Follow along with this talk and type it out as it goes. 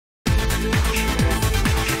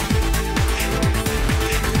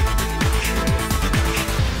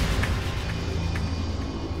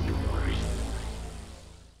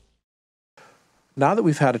Now that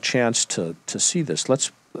we've had a chance to see this,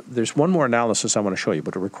 there's one more analysis I want to show you,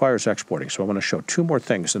 but it requires exporting. So I want to show two more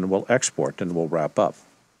things, and we'll export and we'll wrap up.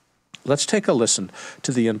 Let's take a listen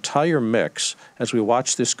to the entire mix as we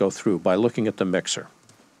watch this go through by looking at the mixer.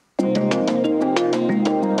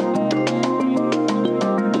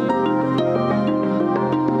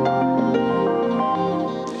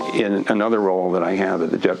 In another role that I have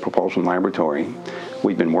at the Jet Propulsion Laboratory,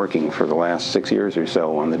 we've been working for the last 6 years or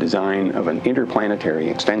so on the design of an interplanetary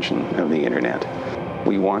extension of the Internet.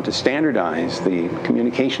 We want to standardize the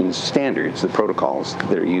communications standards, the protocols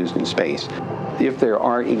that are used in space. If there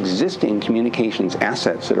are existing communications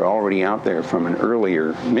assets that are already out there from an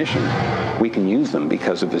earlier mission, we can use them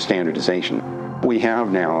because of the standardization. We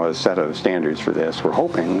have now a set of standards for this. We're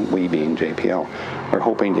hoping, we being JPL, are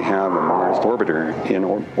hoping to have a Mars orbiter in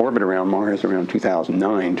orbit around Mars around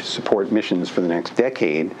 2009 to support missions for the next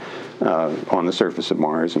decade on the surface of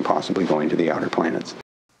Mars and possibly going to the outer planets.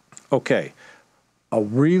 Okay, a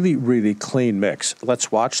really, really clean mix.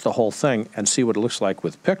 Let's watch the whole thing and see what it looks like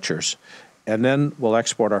with pictures, and then we'll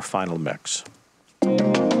export our final mix.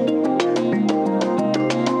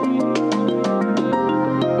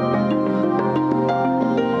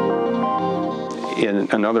 In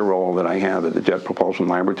another role that I have at the Jet Propulsion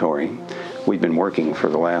Laboratory, we've been working for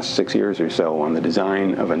the last 6 years or so on the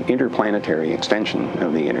design of an interplanetary extension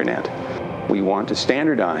of the Internet. We want to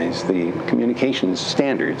standardize the communications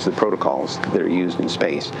standards, the protocols that are used in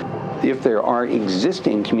space. If there are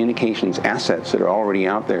existing communications assets that are already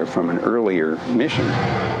out there from an earlier mission,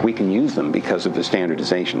 we can use them because of the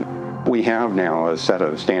standardization. We have now a set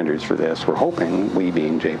of standards for this. We're hoping, we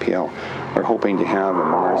being JPL, are hoping to have a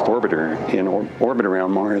Mars orbiter in orbit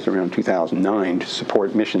around Mars around 2009 to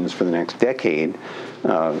support missions for the next decade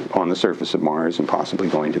on the surface of Mars and possibly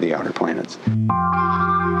going to the outer planets.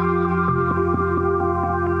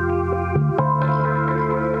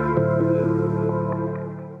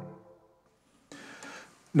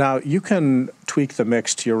 Now, you can tweak the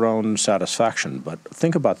mix to your own satisfaction, but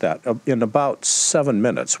think about that. In about 7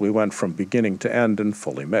 minutes, we went from beginning to end and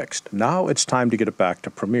fully mixed. Now it's time to get it back to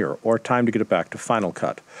Premiere, or time to get it back to Final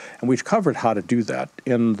Cut. And we've covered how to do that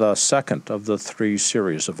in the second of the 3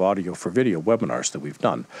 series of audio for video webinars that we've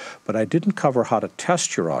done. But I didn't cover how to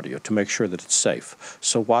test your audio to make sure that it's safe.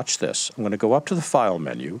 So watch this. I'm going to go up to the File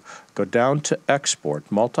menu, go down to Export,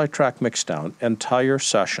 Multi-Track Mixdown, Entire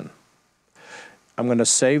Session. I'm going to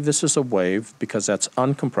save this as a WAV because that's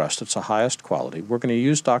uncompressed. It's the highest quality. We're going to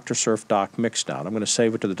use Dr. Surf Doc Mixdown. I'm going to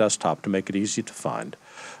save it to the desktop to make it easy to find.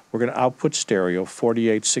 We're going to output stereo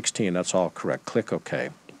 4816. That's all correct. Click OK.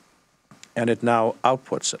 And it now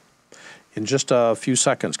outputs it. In just a few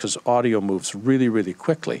seconds, because audio moves really, really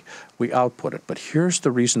quickly, we output it. But here's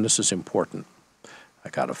the reason this is important. I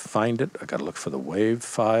got to find it. I got to look for the WAV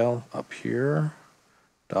file up here.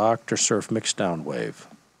 Dr. Surf Mixdown WAV.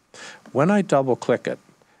 When I double-click it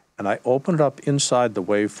and I open it up inside the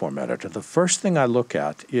waveform editor, the first thing I look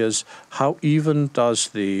at is how even does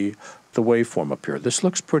the waveform appear. This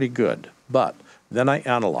looks pretty good, but then I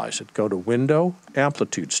analyze it. Go to Window,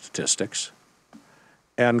 Amplitude Statistics,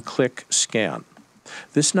 and click Scan.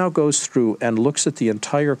 This now goes through and looks at the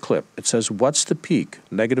entire clip. It says, what's the peak?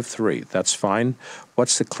 -3. That's fine.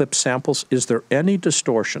 What's the clip samples? Is there any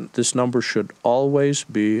distortion? This number should always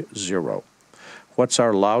be 0. What's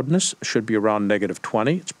our loudness? It should be around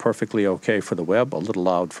 -20. It's perfectly okay for the web, a little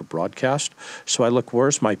loud for broadcast. So I look,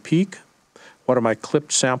 where's my peak? What are my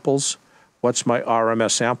clipped samples? What's my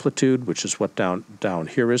RMS amplitude, which is what down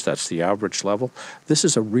here is. That's the average level. This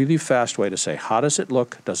is a really fast way to say, how does it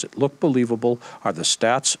look? Does it look believable? Are the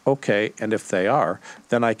stats okay? And if they are,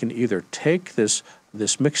 then I can either take this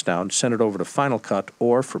mixdown, send it over to Final Cut,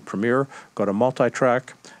 or for Premiere, go to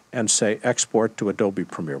Multitrack, and say export to Adobe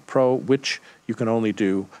Premiere Pro, which you can only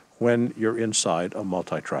do when you're inside a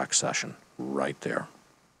multi-track session, right there.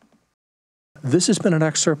 This has been an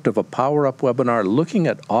excerpt of a Power Up webinar looking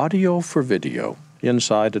at audio for video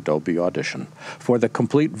inside Adobe Audition. For the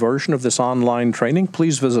complete version of this online training,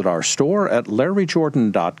 please visit our store at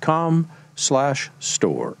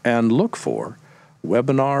larryjordan.com/store and look for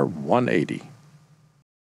Webinar 180.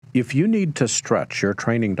 If you need to stretch your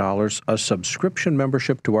training dollars, a subscription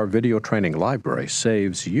membership to our video training library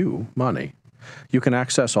saves you money. You can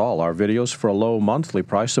access all our videos for a low monthly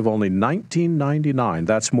price of only $19.99.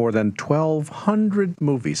 That's more than 1,200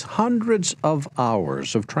 movies, hundreds of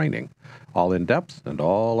hours of training, all in depth and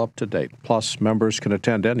all up to date. Plus, members can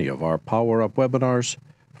attend any of our Power Up webinars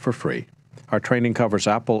for free. Our training covers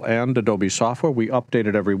Apple and Adobe software. We update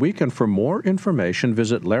it every week, and for more information,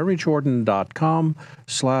 visit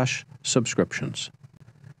larryjordan.com/subscriptions.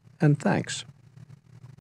 And thanks.